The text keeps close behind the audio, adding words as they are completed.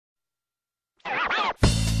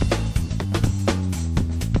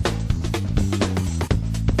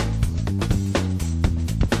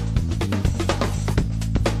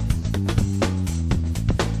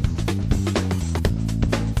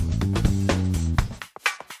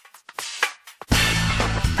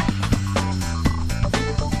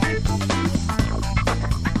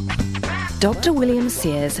Dr. William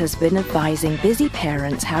Sears has been advising busy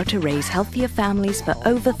parents how to raise healthier families for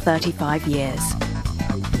over 35 years.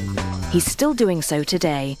 He's still doing so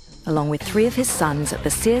today, along with 3 of his sons at the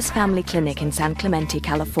Sears Family Clinic in San Clemente,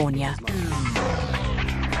 California.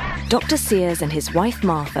 Dr. Sears and his wife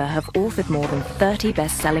Martha have authored more than 30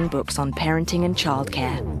 best-selling books on parenting and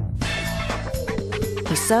childcare.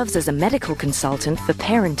 He serves as a medical consultant for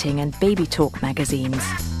Parenting and Baby Talk magazines.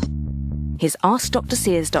 His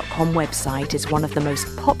AskDrSears.com website is one of the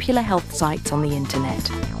most popular health sites on the internet.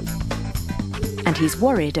 And he's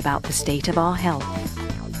worried about the state of our health.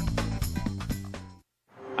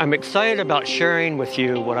 I'm excited about sharing with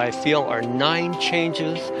you what I feel are 9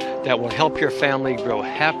 changes that will help your family grow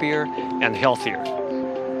happier and healthier.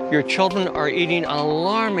 Your children are eating an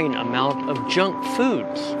alarming amount of junk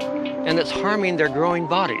foods, and it's harming their growing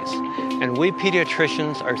bodies. And we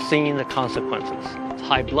pediatricians are seeing the consequences.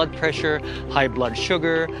 High blood pressure, high blood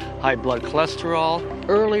sugar, high blood cholesterol,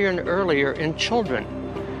 earlier and earlier in children.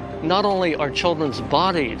 Not only are children's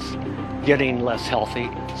bodies getting less healthy,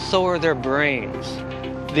 so are their brains.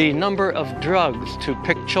 The number of drugs to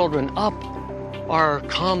pick children up or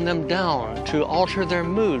calm them down, to alter their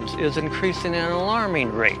moods, is increasing at an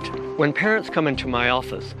alarming rate. When parents come into my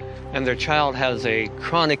office and their child has a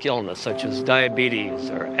chronic illness such as diabetes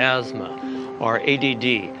or asthma or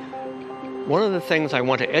ADD, one of the things I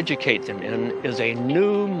want to educate them in is a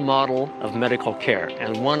new model of medical care,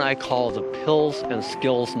 and one I call the pills and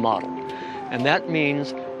skills model. And that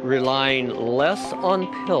means relying less on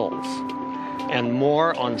pills and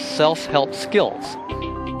more on self-help skills.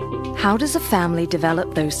 How does a family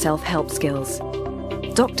develop those self-help skills?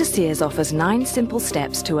 Dr. Sears offers 9 simple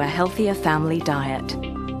steps to a healthier family diet.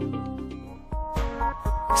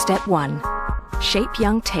 Step 1. Shape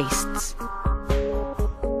young tastes.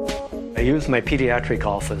 I use my pediatric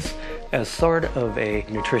office as sort of a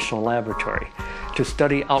nutritional laboratory to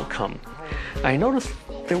study outcome. I noticed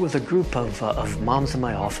there was a group of moms in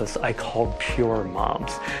my office I called pure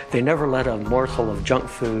moms. They never let a morsel of junk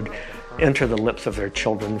food enter the lips of their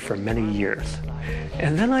children for many years.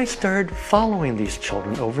 And then I started following these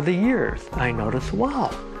children over the years. I noticed,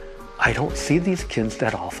 wow, I don't see these kids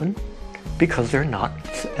that often because they're not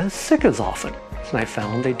as sick as often. And I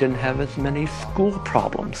found they didn't have as many school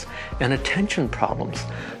problems and attention problems.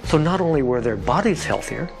 So not only were their bodies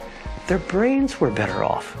healthier, their brains were better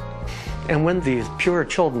off. And when these pure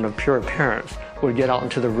children of pure parents would get out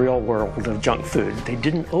into the real world of junk food, they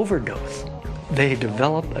didn't overdose. They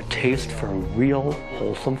developed a taste for real,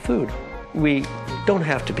 wholesome food. We don't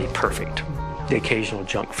have to be perfect. The occasional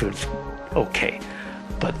junk food's okay.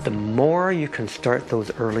 But the more you can start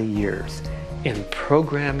those early years in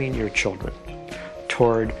programming your children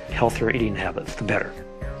toward healthier eating habits, the better.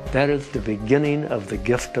 That is the beginning of the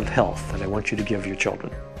gift of health that I want you to give your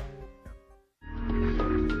children.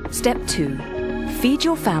 Step 2. Feed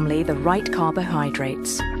your family the right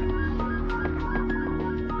carbohydrates.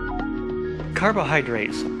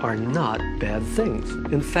 Carbohydrates are not bad things.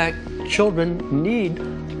 In fact, children need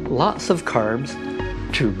lots of carbs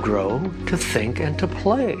to grow, to think, and to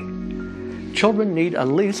play. Children need at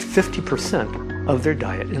least 50% of their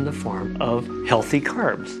diet in the form of healthy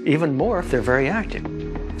carbs, even more if they're very active.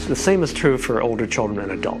 The same is true for older children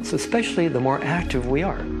and adults, especially the more active we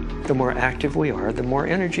are. The more active we are, the more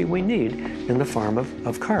energy we need in the form of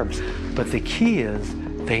carbs. But the key is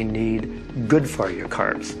they need good for you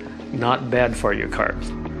carbs, not bad for you carbs.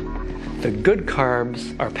 The good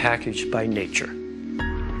carbs are packaged by nature.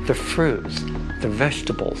 The fruits, the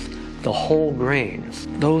vegetables, the whole grains,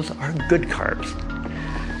 those are good carbs.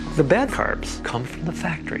 The bad carbs come from the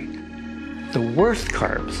factory. The worst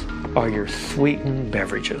carbs are your sweetened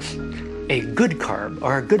beverages. A good carb,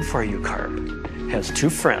 or a good for you carb, has 2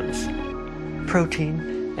 friends,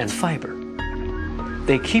 protein and fiber.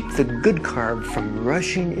 They keep the good carb from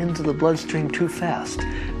rushing into the bloodstream too fast.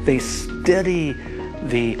 They steady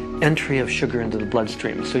the entry of sugar into the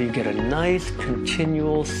bloodstream, so you get a nice,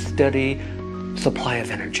 continual, steady supply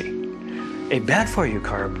of energy. A bad for you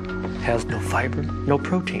carb has no fiber, no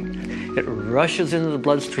protein. It rushes into the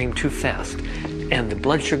bloodstream too fast, and the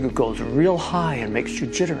blood sugar goes real high and makes you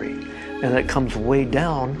jittery. And it comes way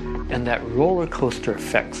down, and that roller coaster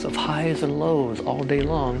effects of highs and lows all day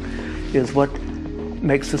long is what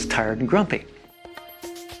makes us tired and grumpy.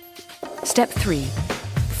 Step 3.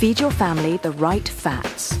 Feed your family the right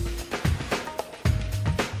fats.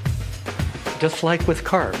 Just like with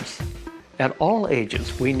carbs, at all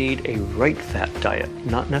ages we need a right fat diet,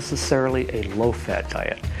 not necessarily a low fat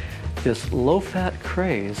diet. This low fat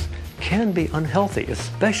craze can be unhealthy,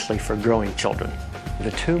 especially for growing children. The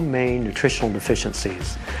 2 main nutritional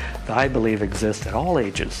deficiencies that I believe exist at all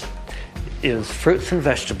ages is fruits and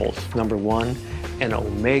vegetables, number one, and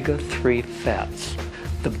omega-3 fats.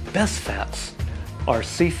 The best fats are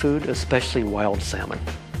seafood, especially wild salmon.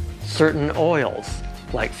 Certain oils,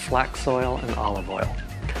 like flax oil and olive oil.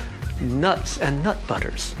 Nuts and nut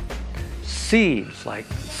butters. Seeds, like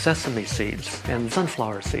sesame seeds and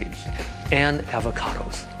sunflower seeds. And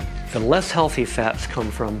avocados. The less healthy fats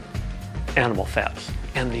come from animal fats,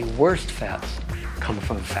 and the worst fats come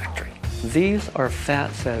from the factory. These are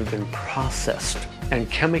fats that have been processed and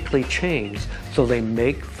chemically changed so they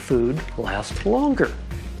make food last longer.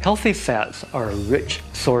 Healthy fats are a rich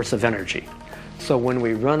source of energy. So when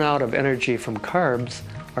we run out of energy from carbs,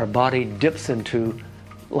 our body dips into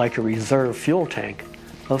like a reserve fuel tank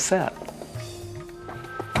of fat.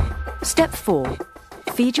 Step 4.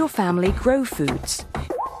 Feed your family grow foods.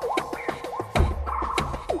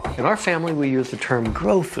 In our family, we use the term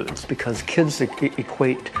grow foods because kids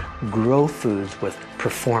equate grow foods with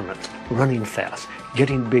performance, running fast,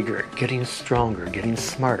 getting bigger, getting stronger, getting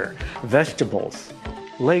smarter. Vegetables,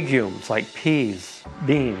 legumes like peas,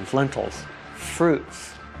 beans, lentils,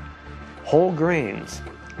 fruits, whole grains,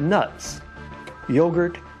 nuts,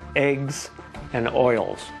 yogurt, eggs, and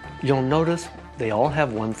oils. You'll notice they all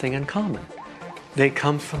have one thing in common. They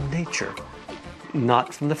come from nature,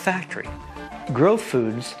 not from the factory. Grow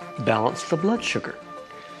foods balance the blood sugar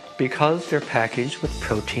because they're packaged with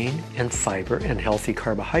protein and fiber and healthy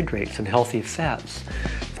carbohydrates and healthy fats.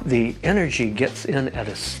 The energy gets in at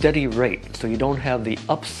a steady rate, so you don't have the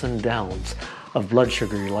ups and downs of blood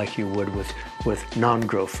sugar like you would with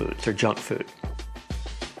non-grow foods or junk food.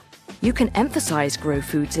 You can emphasize grow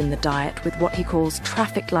foods in the diet with what he calls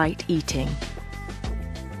traffic light eating.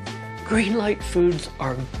 Green light foods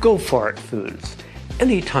are go-for-it foods,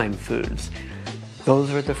 anytime foods.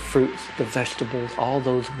 Those are the fruits, the vegetables, all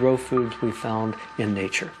those grow foods we found in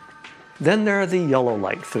nature. Then there are the yellow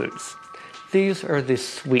light foods. These are the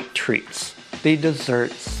sweet treats, the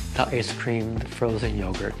desserts, the ice cream, the frozen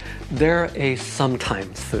yogurt. They're a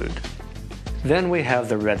sometimes food. Then we have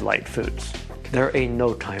the red light foods. They're a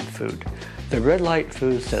no-time food. The red light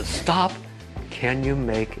food says, stop, can you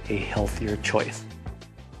make a healthier choice?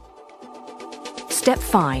 Step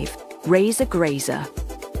 5. Raise a grazer.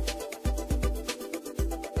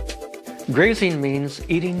 Grazing means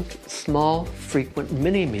eating small, frequent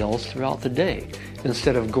mini meals throughout the day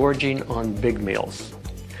instead of gorging on big meals.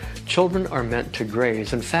 Children are meant to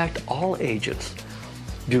graze. In fact, all ages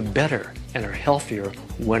do better and are healthier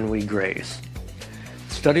when we graze.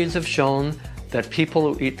 Studies have shown that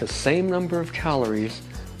people who eat the same number of calories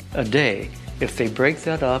a day, if they break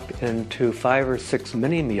that up into 5 or 6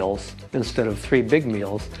 mini meals instead of 3 big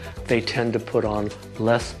meals, they tend to put on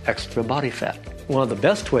less extra body fat. One of the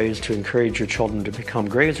best ways to encourage your children to become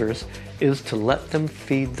grazers is to let them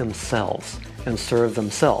feed themselves and serve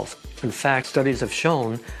themselves. In fact, studies have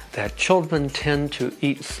shown that children tend to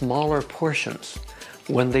eat smaller portions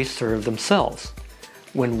when they serve themselves.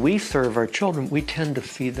 When we serve our children, we tend to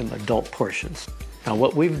feed them adult portions. Now,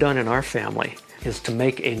 what we've done in our family is to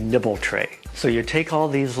make a nibble tray. So you take all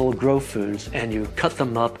these little grow foods and you cut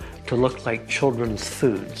them up to look like children's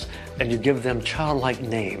foods. And you give them childlike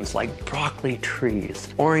names like broccoli trees,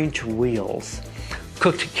 orange wheels,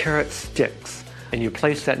 cooked carrot sticks. And you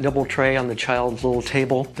place that nibble tray on the child's little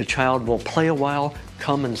table. The child will play a while,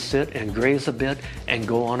 come and sit and graze a bit, and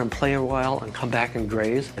go on and play a while and come back and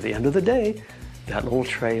graze. At the end of the day, that little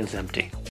tray is empty.